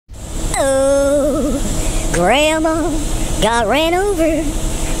Uh-oh, Grandma got ran over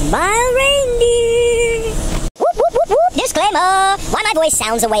by a reindeer. Whoop, whoop, whoop, whoop. Disclaimer. Why my voice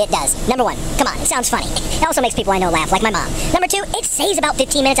sounds the way it does. Number one, come on, it sounds funny. It also makes people I know laugh, like my mom. Number two, it saves about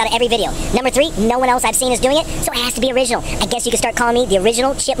 15 minutes out of every video. Number three, no one else I've seen is doing it, so it has to be original. I guess you could start calling me the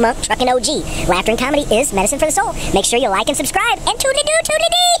original chipmunk truckin' OG. Laughter and comedy is medicine for the soul. Make sure you like and subscribe, and toodly-doo,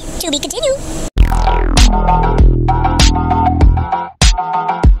 to be continued.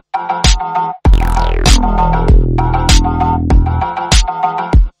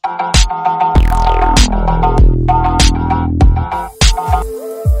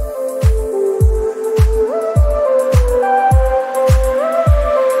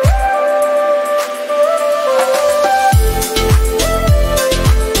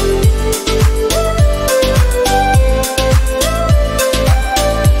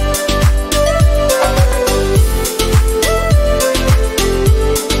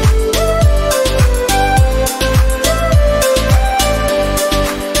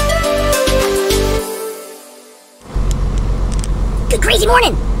 Good crazy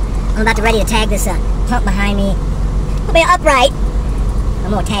morning! I'm about to ready to tag this pump behind me. I'll be upright.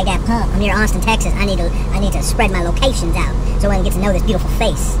 I'm gonna tag that pump. I'm near Austin, Texas. I need to spread my locations out so everyone gets to know this beautiful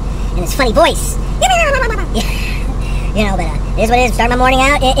face and this funny voice. You know, but it is what it is. Start my morning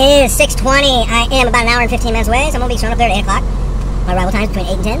out. It is 6:20. I am about an hour and 15 minutes away, so I'm gonna be showing up there at 8 o'clock. My arrival time is between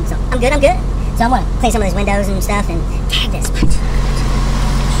 8 and 10, so I'm good. So I'm gonna clean some of these windows and stuff and tag this. Get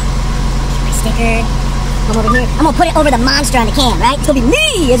my sticker. Come over here. I'm gonna put it over the monster on the can, right? It's gonna be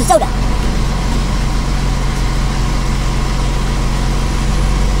me as a soda.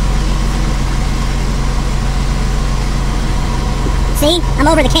 See? I'm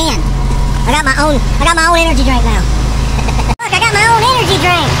over the can. I got my own energy drink now. Look, I got my own energy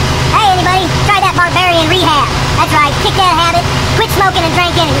drink. Hey anybody, try that Barbarian rehab. That's right, kick that habit, quit smoking and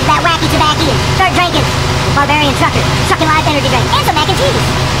drinking and that wacky tobacco and start drinking Barbarian Truckin'Life energy drink and some mac and cheese.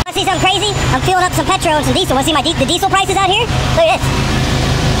 Want to see something crazy? I'm filling up some petrol and some diesel. Want to see the diesel prices out here? Look at this.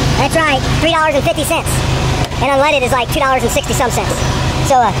 That's right, $3.50. And unleaded is like $2.60-some.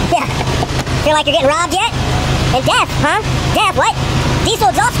 So, yeah. Feel like you're getting robbed yet? And DEF, huh? DEF, what? Diesel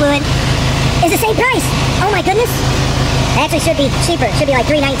exhaust fluid is the same price. Oh my goodness. It actually should be cheaper. It should be like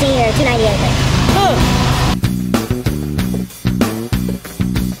 $3.19 or $2.98.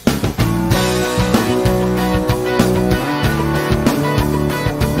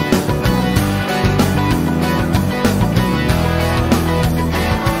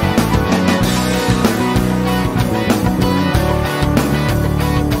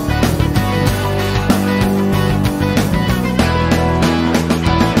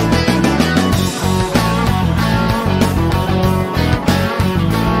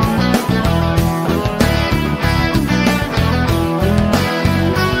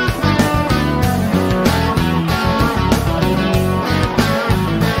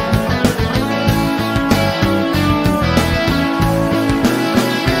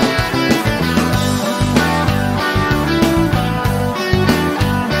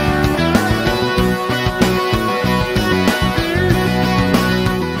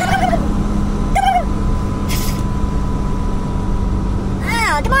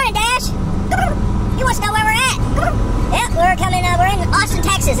 Good morning, Dash. You want to know where we're at? Yep, we're in Austin,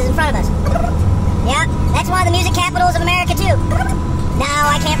 Texas is in front of us. Yeah, that's one of the music capitals of America, too. No,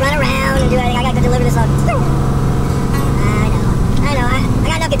 I can't run around and do anything. I gotta go deliver this on. I know, I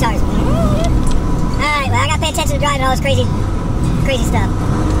got no guitars. Alright, well, I gotta pay attention to driving all this crazy stuff.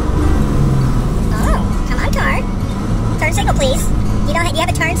 Oh, come on, car. Turn signal, please. You have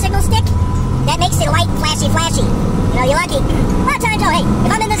a turn signal stick? That makes it light, flashy. You know, you're lucky. A lot of times, hey, if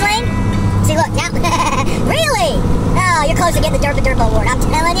I'm in this lane, see, look, now, really? Oh, you're close to getting the Derp award. I'm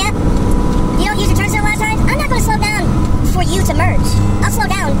telling you. You don't use your turn signal a lot of times? I'm not going to slow down for you to merge. I'll slow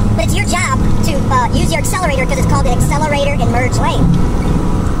down, but it's your job to use your accelerator because it's called the accelerator in merge lane.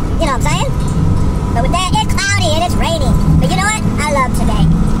 You know what I'm saying? But with that, it's cloudy and it's raining. But you know what? I love today.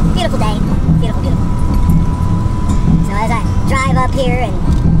 Beautiful day. Beautiful. So as I drive up here and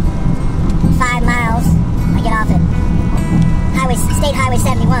 5 miles, I get off at State Highway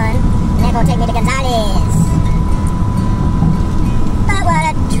 71, and they're going to take me to Gonzales. But what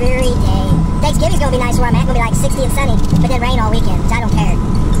a dreary day. Thanksgiving's going to be nice where I'm at. It's going to be like 60 and sunny, but then rain all weekend, which I don't care.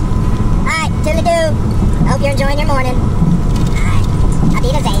 Alright, toodaloo. Hope you're enjoying your morning. Alright, I'll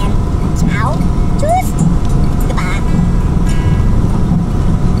be the Zan. Ciao. Tschüss. Goodbye.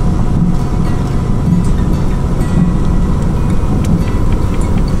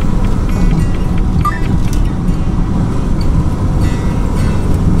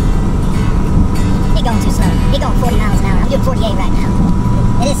 You're going too slow. You're going 40 miles an hour. I'm doing 48 right now.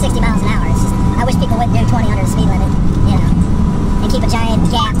 It is 60 miles an hour. do 20 under the speed limit, you know, and keep a giant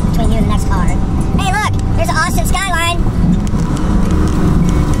gap between you and the next car. Hey, look, there's an Austin skyline.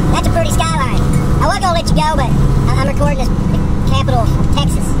 That's a pretty skyline. I was gonna let you go, but I'm recording this capital of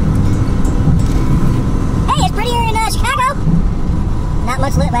Texas. Hey, it's prettier in Chicago. Not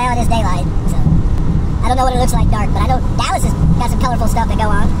much lit. Well, it is daylight, so I don't know what it looks like dark, but I know Dallas has got some colorful stuff that go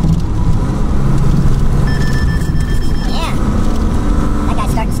on. Yeah, that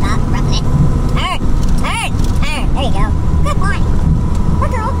guy's starting to stop, roughing it. Turn, turn, turn. There you go. Good boy. Or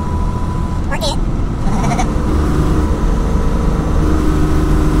girl. Or it.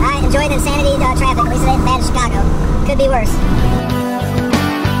 Alright, enjoy the insanity traffic. At least it ain't bad in Chicago. Could be worse.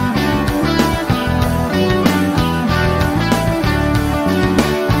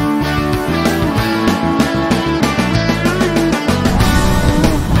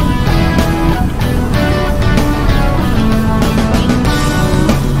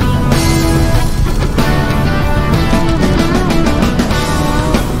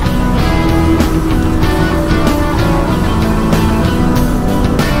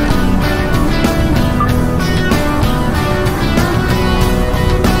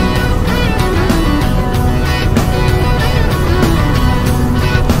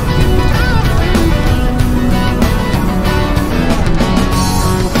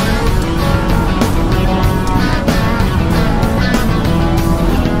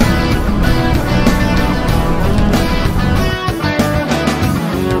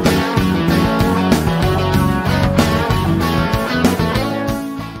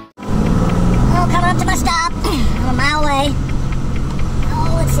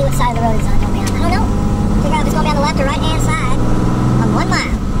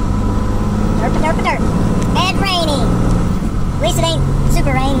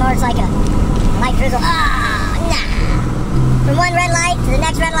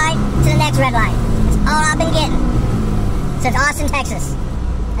 Since Austin, Texas.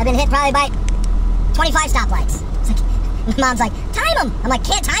 I've been hit probably by 25 stoplights. It's like, Mom's like, time them. I'm like,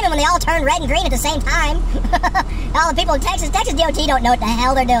 can't time them when they all turn red and green at the same time. All the people in Texas DOT don't know what the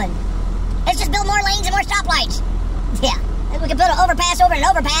hell they're doing. Let's just build more lanes and more stoplights. Yeah, we can build an overpass over an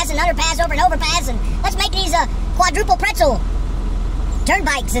overpass and an underpass over an overpass, and let's make these quadruple pretzel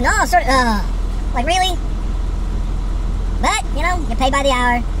turnpikes and all sort of, like really? But, you know, you pay by the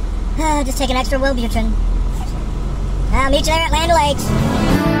hour. Just take an extra Wellbutrin. I'll meet you there at Land O'Lakes.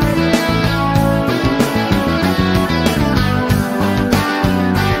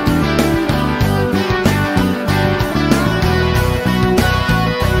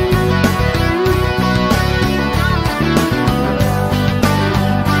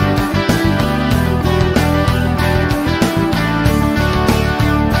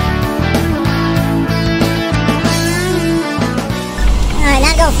 Alright,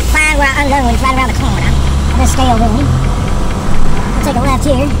 now to go find where I'm going. It's right around the corner. Let's stay over here. I'll take a left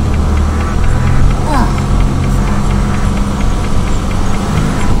here. Oh.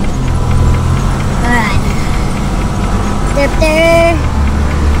 Alright.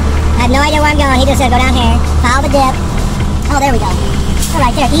 I have no idea where I'm going. He just said go down here. Follow the dip. Oh, there we go.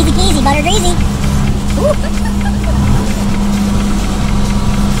 Alright there. Easy peasy, butter greasy. Ooh.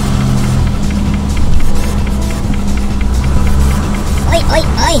 Oi, oi,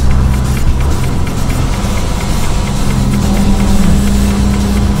 oi.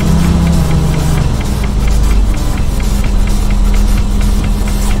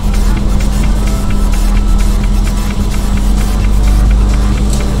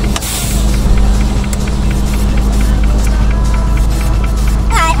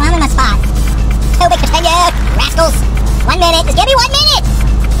 Rascals! 1 minute! Just give me 1 minute!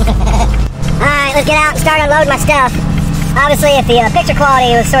 Alright, let's get out and start unloading my stuff. Obviously, if the picture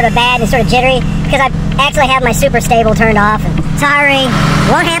quality was sort of bad and sort of jittery, because I actually have my super stable turned off. And sorry,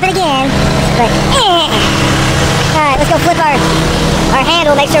 won't happen again. But, Alright, let's go flip our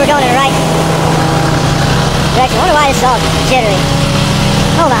handle, make sure we're going in the right direction. I wonder why this is all jittery.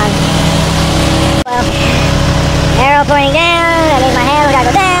 Hold on. Well, arrow pointing down, that means my handle gotta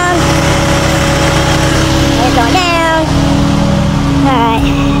go down. It's going down. Alright.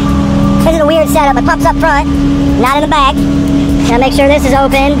 This is a weird setup. It pumps up front, not in the back. Gotta make sure this is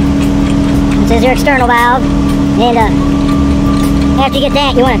open. This is your external valve. And after you get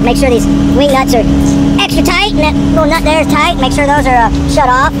that, you want to make sure these wing nuts are extra tight. And that little nut there is tight. Make sure those are shut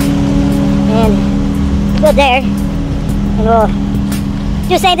off. And good there. And we'll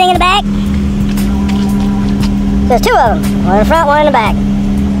do the same thing in the back. There's 2 of them. One in the front, one in the back.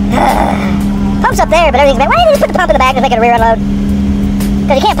 Pump's up there, but everything's back. Why didn't you just put the pump in the back and make it a rear unload?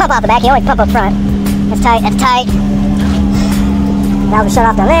 Because you can't pump off the back, you only pump up front. That's tight, that's tight. Valve is shut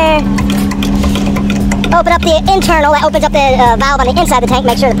off down there. Open up the internal. That opens up the valve on the inside of the tank.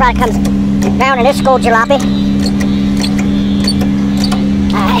 Make sure the product comes down in this gold jalopy.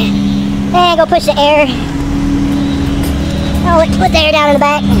 Alright. And go push the air. Oh, put the air down in the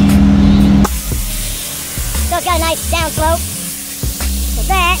back. So it's got a nice downslope. With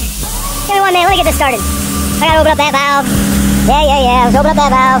that, give me 1 minute. Let me get this started. I gotta open up that valve. Yeah. Let's open up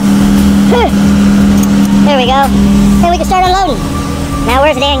that valve. There we go. And we can start unloading. Now,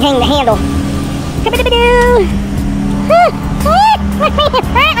 where's the dang thing to handle? Up here.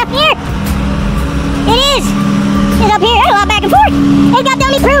 It is. It's up here. There's a lot back and forth. It's got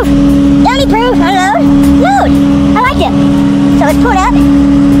dummy proof. Dummy proof. Unload. Load. I like it. So let's pull it up.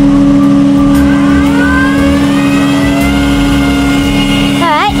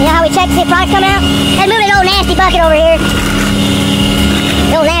 Alright, you know how we check to see if product's coming out? Let's move an old nasty bucket over here.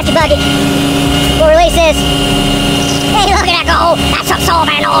 The old nasty bucket. We'll release this. Hey, look at that go. That's some soul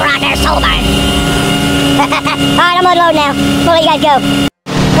burn oil right there, soul burn. Alright, I'm unloading now. We'll let you guys go.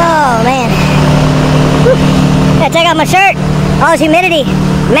 Oh, man. Whew. Gotta take off my shirt. All this humidity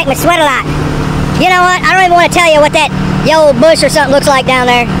make me sweat a lot. You know what? I don't even want to tell you what that yellow bush or something looks like down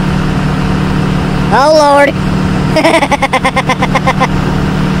there. Oh, Lord.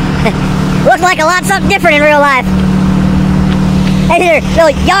 Looks like a lot something different in real life. Hey,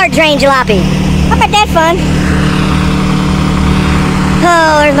 little yard drain jalopy. I bet that's fun.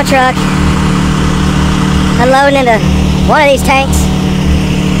 Oh, there's my truck. Unloading into one of these tanks.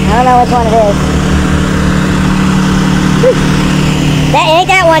 I don't know which one it is. Whew. That ain't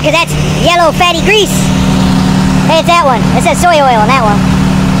that one, because that's yellow fatty grease. Hey, it's that one. It says soy oil on that one.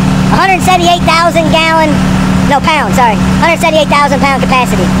 178,000 gallon, no, pound, sorry. 178,000 pound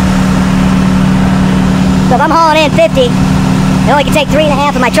capacity. So if I'm hauling in 50, it only can take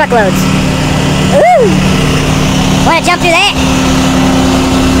 3.5 of my truckloads. Ooh! Want to jump through that?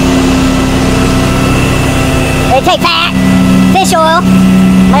 They take fat, fish oil,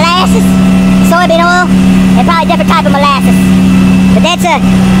 molasses, soybean oil, and probably a different type of molasses. But that's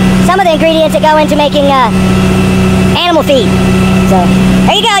some of the ingredients that go into making animal feed. So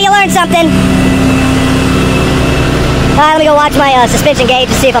there you go, you learned something. Alright, let me go watch my suspension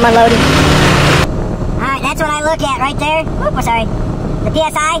gauge to see if I'm unloading. Alright, that's what I look at right there. Oops, sorry. The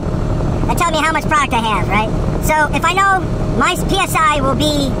PSI. That tells me how much product I have, right? So if I know my PSI will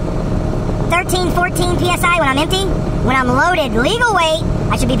be 13, 14 PSI when I'm empty, when I'm loaded legal weight,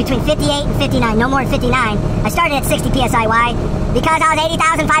 I should be between 58 and 59, no more than 59. I started at 60 PSI. Why? Because I was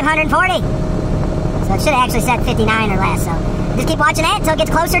 80,540. So it should have actually said 59 or less. So just keep watching that until it gets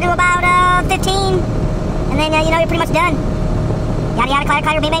closer to about 15. And then, you know, you're pretty much done. Yada yada, clatter,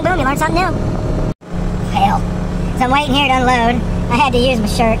 clatter, bing, bang, boom, you learn something new. Hell. So I'm waiting here to unload. I had to use my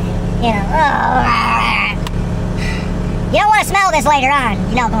shirt, you know. You don't want to smell this later on.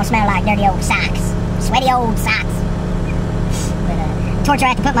 You know it's going to smell like dirty old socks. Sweaty old socks. But,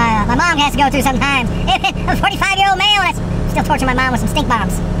 torture I have to put my mom has to go through sometimes. I'm a 45-year-old male, and I still torture my mom with some stink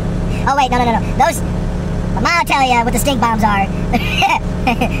bombs. Oh, wait, no. Those, my mom will tell you what the stink bombs are.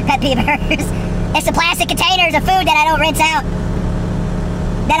 Pet peeve of hers. It's the plastic containers of food that I don't rinse out.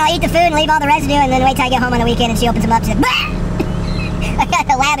 Then I'll eat the food and leave all the residue, and then wait till I get home on the weekend and she opens them up and says, bah! I got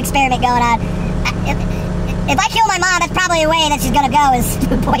a lab experiment going on. If I kill my mom, that's probably the way that she's gonna go, is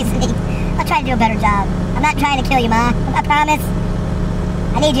food poisoning. I'll try to do a better job. I'm not trying to kill you, Ma. I promise.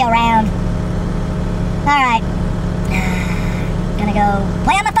 I need you around. Alright. Gonna go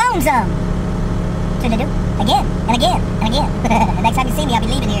play on my phone some. What should I do? Again, and again, and again. Next time you see me, I'll be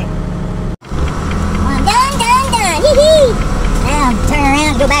leaving here. Well, I'm done. Yee-hee! Now, turn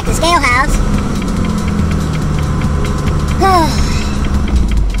around and go back to the scale house.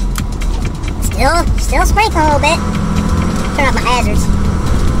 Still sprinkling a little bit. Turn off my hazards.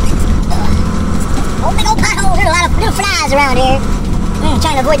 Oh, big old pothole. There's a lot of little flies around here.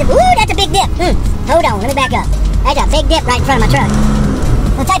 Trying to avoid the... Ooh, that's a big dip. Hold on, let me back up. That's a big dip right in front of my truck.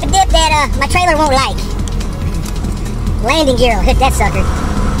 The type of dip that my trailer won't like. Landing gear will hit that sucker.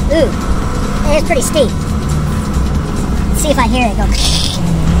 Ooh, it's pretty steep. Let's see if I hear it go.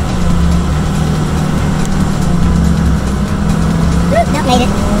 Nope, made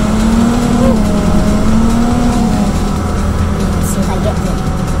it. Let's see if I get the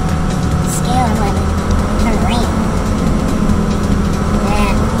scale. I'm going to turn the ramp.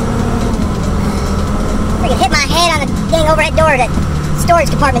 And I could hit my head on the dang overhead door, that storage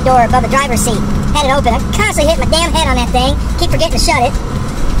compartment door above the driver's seat. Had it open. I constantly hit my damn head on that thing. Keep forgetting to shut it.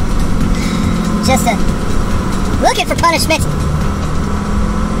 Just looking for punishment.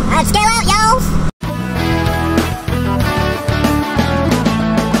 Alright, scale out, y'all.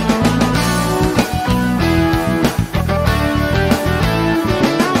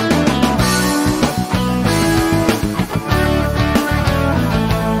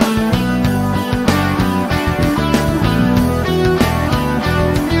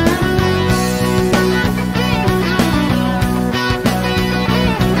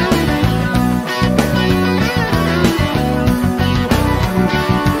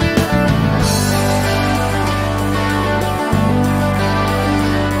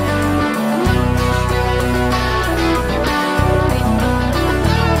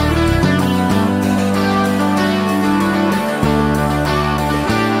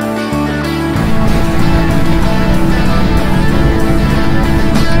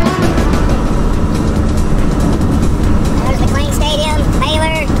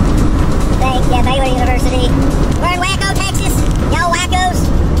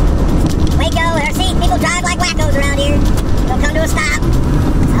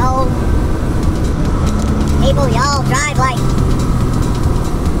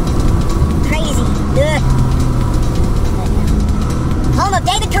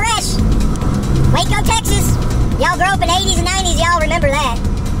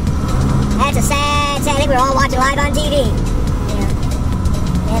 we were all watching live on TV. Yeah.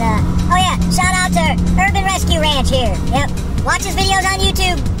 And, oh yeah, shout out to Urban Rescue Ranch here. Yep. Watch his videos on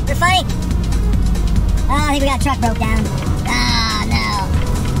YouTube. They're funny. Oh, I think we got a truck broke down. Ah, no.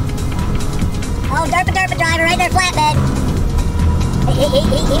 Oh, derpa driver right there, flatbed.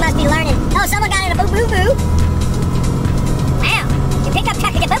 He must be learning. Oh, someone got in a boo-boo-boo. Wow. Your pickup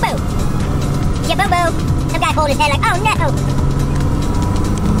truck is a boo-boo. It's a boo-boo. Some guy pulled his head like, oh no.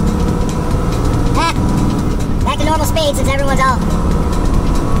 Ah. Back to normal speed since everyone's all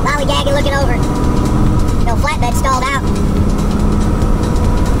lollygagging looking over. No flatbed stalled out.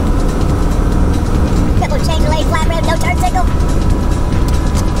 We'll change the lane, flatbed, no turn signal.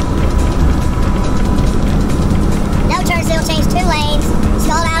 No turn signal, change 2 lanes.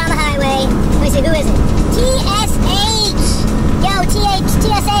 Stalled out on the highway. Let me see, who is it? TSH! Yo,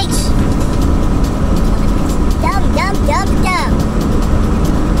 TSH! Dumb.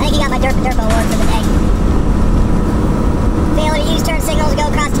 I think he got my Derpa award for the day. Failure to use turn signals, go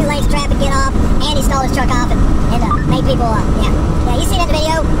across 2 lanes of traffic, get off, and he stalled his truck off and made people up. Yeah, you seen that in the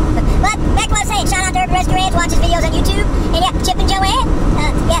video. But back to what I was saying, shout out to Urban Rescue Ranch, watch his videos on YouTube. And yeah, Chip and Joanne,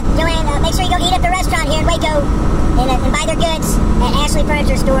 Joanne, make sure you go eat at the restaurant here in Waco and buy their goods at Ashley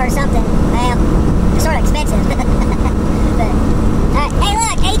Furniture Store or something. Well, it's sort of expensive. But, alright, hey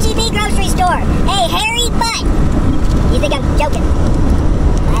look, H-E-B grocery store. Hey, Harry Butt. You think I'm joking?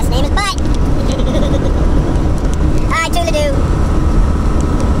 Last name is Butt. Alright, toodaloo.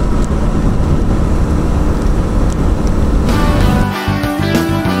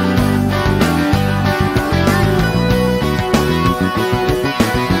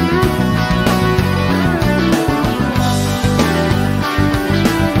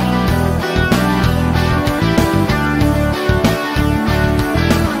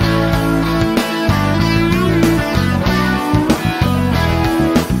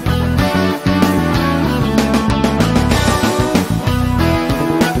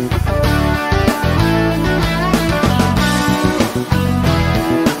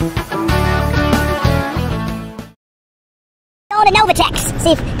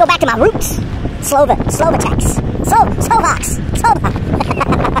 See, go back to my roots. Slovatex. Slovaks.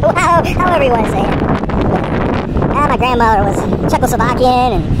 However you want to say it. My grandmother was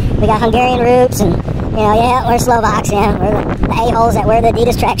Czechoslovakian, and we got Hungarian roots, and, we're Slovaks, yeah. We're the a-holes that wear the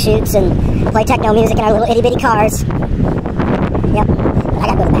Adidas tracksuits and play techno music in our little itty-bitty cars. Yep. I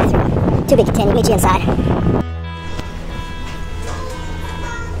gotta go to the bathroom. To be continued. Meet you inside.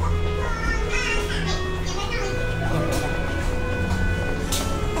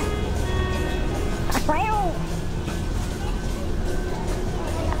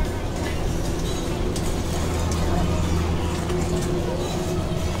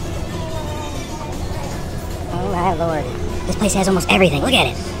 My lord. This place has almost everything. Look at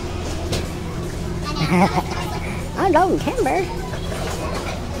it. Unloading timber.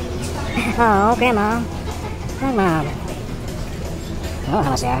 Oh, Grandma. Hi, Mom. Oh, how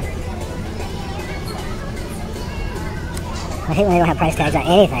much they are. I hate when they don't have price tags on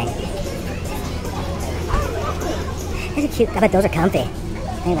anything. Those are cute. I bet those are comfy. Look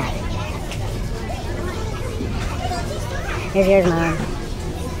at that. Here's yours, Mom.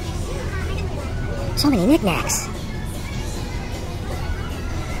 So many knickknacks.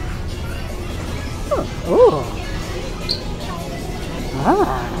 Ooh. Oh.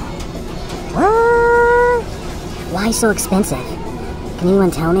 What? Why so expensive? Can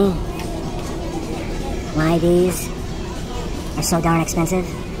anyone tell me why these are so darn expensive?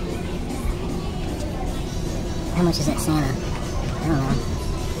 How much is that Santa? I don't know.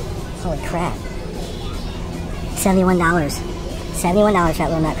 Holy crap. $71. $71 for that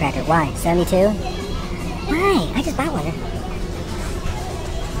little nutcracker. Why? 72? Why? I just bought one.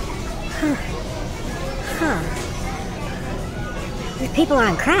 These people are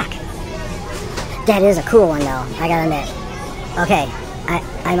on crack. That is a cool one, though. I gotta admit. Okay, I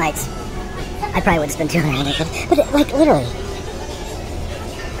probably wouldn't spend $200 on it, but like, literally.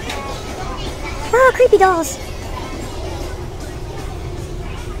 Oh, creepy dolls.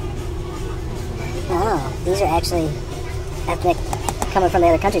 Oh, these are actually ethnic, coming from the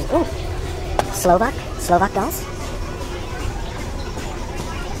other countries. Ooh, Slovak dolls.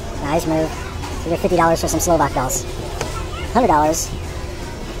 Nice move. You get $50 for some Slovak dolls. $100.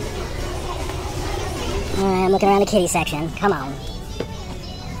 Alright, I'm looking around the kitty section. Come on.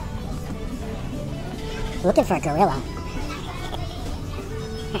 Looking for a gorilla.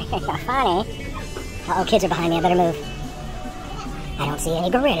 Funny. Uh-oh, kids are behind me. I better move. I don't see any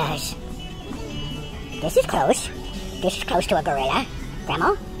gorillas. This is close. This is close to a gorilla.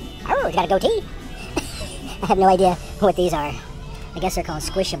 Grandma? Oh, it's got a goatee. I have no idea what these are. I guess they're called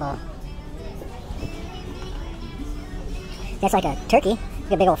squishable. That's like a turkey.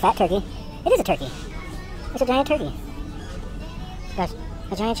 Like a big old fat turkey. It is a turkey. It's a giant turkey. That's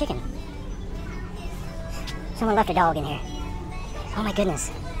a giant chicken. Someone left a dog in here. Oh my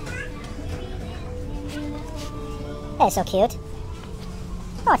goodness. That's so cute.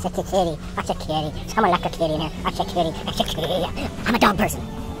 Oh, it's a kitty. That's a kitty. Someone left a kitty in here. That's a kitty. That's a kitty. I'm a dog person.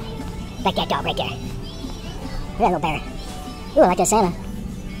 Like that dog right there. Look at that little bear. Ooh, I like that Santa.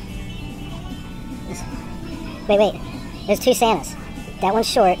 Wait. There's 2 Santas. That one's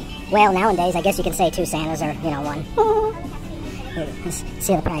short. Well, nowadays, I guess you can say 2 Santas or, one. Let's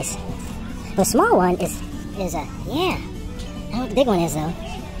see the price. The small one is yeah. I don't know what the big one is, though.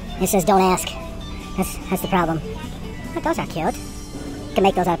 It says don't ask. That's the problem. But those are cute. You can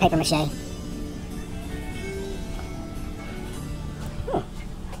make those out of paper mache.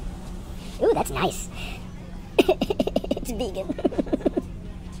 Ooh, that's nice. It's vegan.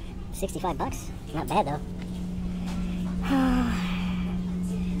 $65. Not bad, though.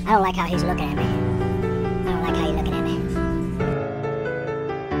 I don't like how he's looking at me. I don't like how he's looking at me.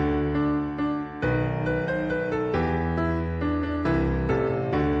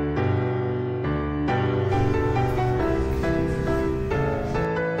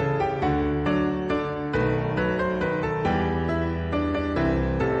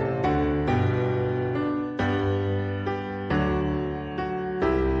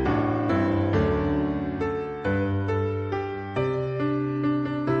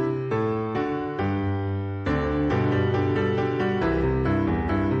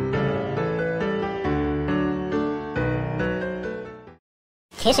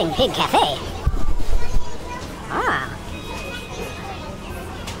 Kissing Pig Cafe. Ah.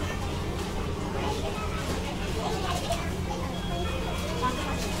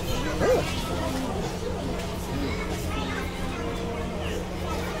 Ooh.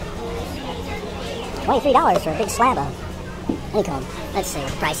 $23 for a big slab of honeycomb. Let's see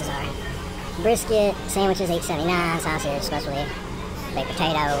what the prices are. Brisket, sandwiches, $8.79, sausage, specialty, baked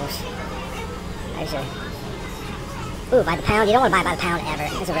potatoes. There's your... Ooh, by the pound? You don't want to buy by the pound ever.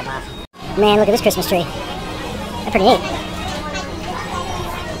 It's a ripoff. Man, look at this Christmas tree. That's pretty neat.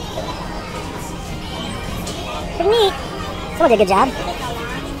 Pretty neat. Someone did a good job.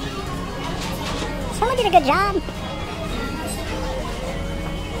 Someone did a good job.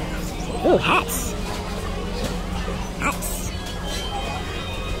 Ooh, hats. Hats.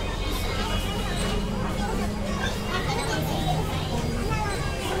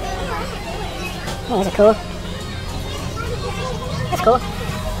 Oh, those are cool. That's cool.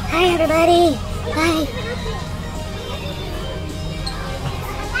 Hi, everybody. Hi.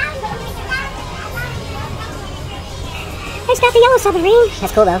 It's got the yellow submarine.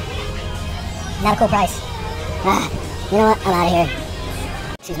 That's cool, though. Not a cool price. You know what? I'm out of here.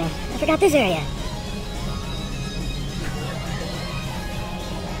 Excuse me. I forgot this area.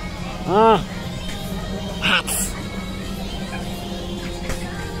 Hats.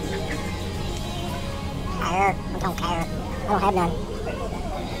 I don't care. I don't have none.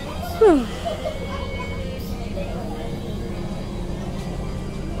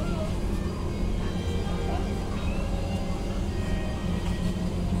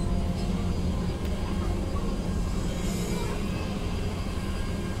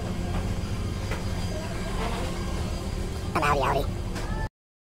 I'm outie.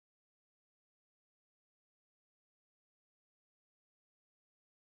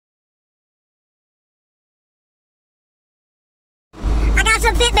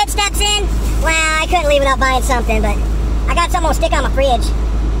 Some Fitbit steps in. Well, I couldn't leave without buying something, but I got something to stick on my fridge.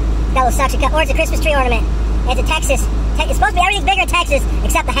 Got a little suction cup, or it's a Christmas tree ornament. It's a Texas. It's supposed to be everything's bigger in Texas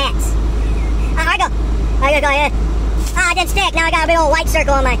except the hats. I go, yeah. It didn't stick. Now I got a big old white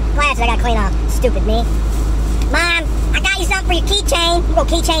circle on my glasses I gotta clean off. Stupid me. Mom, I got you something for your keychain. I'm gonna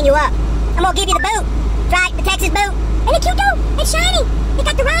keychain you up. I'm gonna give you the boot. Right, the Texas boot. Ain't it cute though? It's shiny. It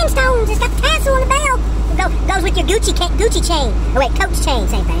got the rhinestones. It's got the tassel on the bell. Goes with your Gucci chain. Oh wait, Coach chain,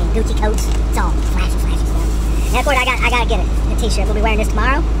 same thing. Gucci coats. It's all flashy stuff. And of course, I gotta get a t-shirt. We'll be wearing this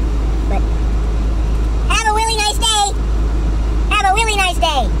tomorrow. But have a really nice day. Have a really nice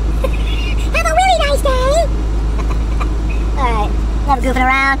day. Have a really nice day. All right, enough goofing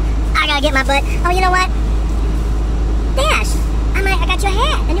around. I gotta get my butt. Oh, you know what? Dash, I got you a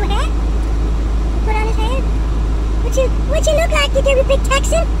hat. A new hat. Put on his head. What you look like, you dirty big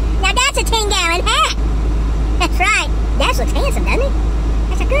Texan? Now that's a 10-gallon hat. That's right. Dash looks handsome, doesn't he?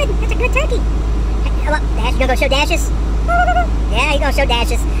 That's a good turkey. Well, Dash, you gonna go show Dashes? Yeah, he's gonna show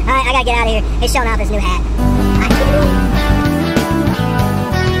Dashes. All right, I gotta get out of here. He's showing off his new hat.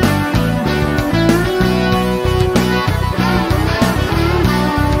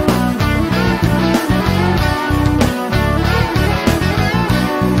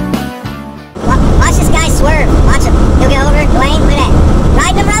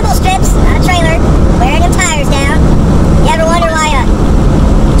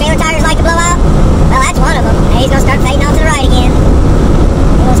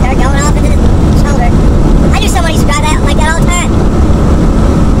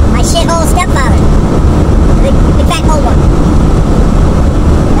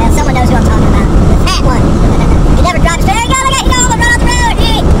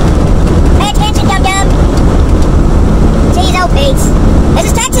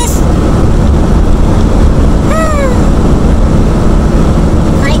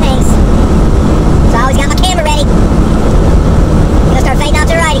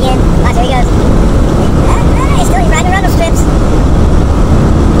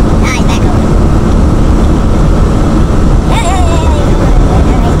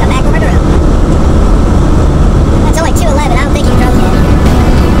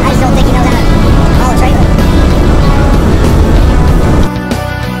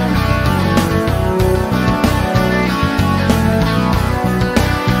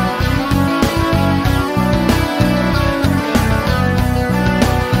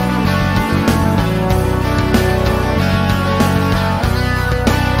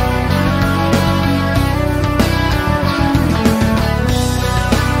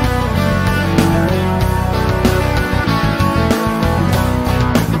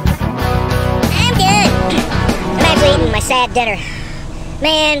 sad dinner.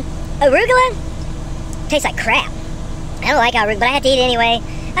 Man, arugula tastes like crap. I don't like arugula, but I had to eat it anyway.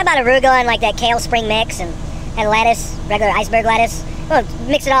 I bought arugula and like that kale spring mix and had lettuce, regular iceberg lettuce. Well,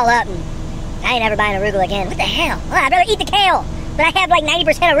 mix it all up, and I ain't ever buying arugula again. What the hell? Oh, I'd rather eat the kale, but I have like 90%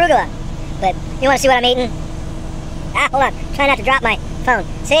 arugula. But you want to see what I'm eating? Hold on. Try not to drop my phone.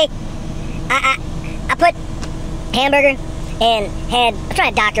 See? I put hamburger and I'm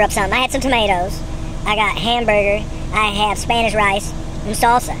trying to doctor up something. I had some tomatoes. I got hamburger. I have Spanish rice and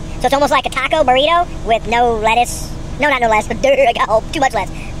salsa. So it's almost like a taco burrito with no lettuce. No, not no lettuce, but I got too much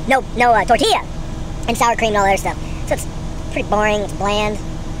lettuce. No tortilla and sour cream and all that other stuff. So it's pretty boring. It's bland.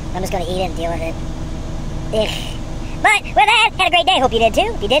 I'm just going to eat it and deal with it. Ugh. But with that, had a great day. Hope you did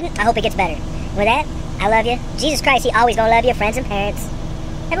too. If you didn't, I hope it gets better. With that, I love you. Jesus Christ, He always gonna love you, friends and parents.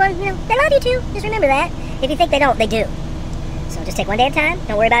 Everyone, they love you too. Just remember that. If you think they don't, they do. So just take one day at a time.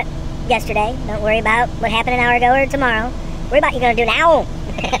 Don't worry about yesterday. Don't worry about what happened an hour ago or tomorrow. Worry about what you're gonna do now.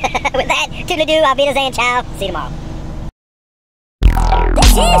 With that, toodle-doo, auf Wiedersehen, ciao. See you tomorrow.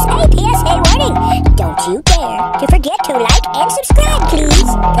 This is a PSA warning. Don't you dare to forget to like and subscribe, please.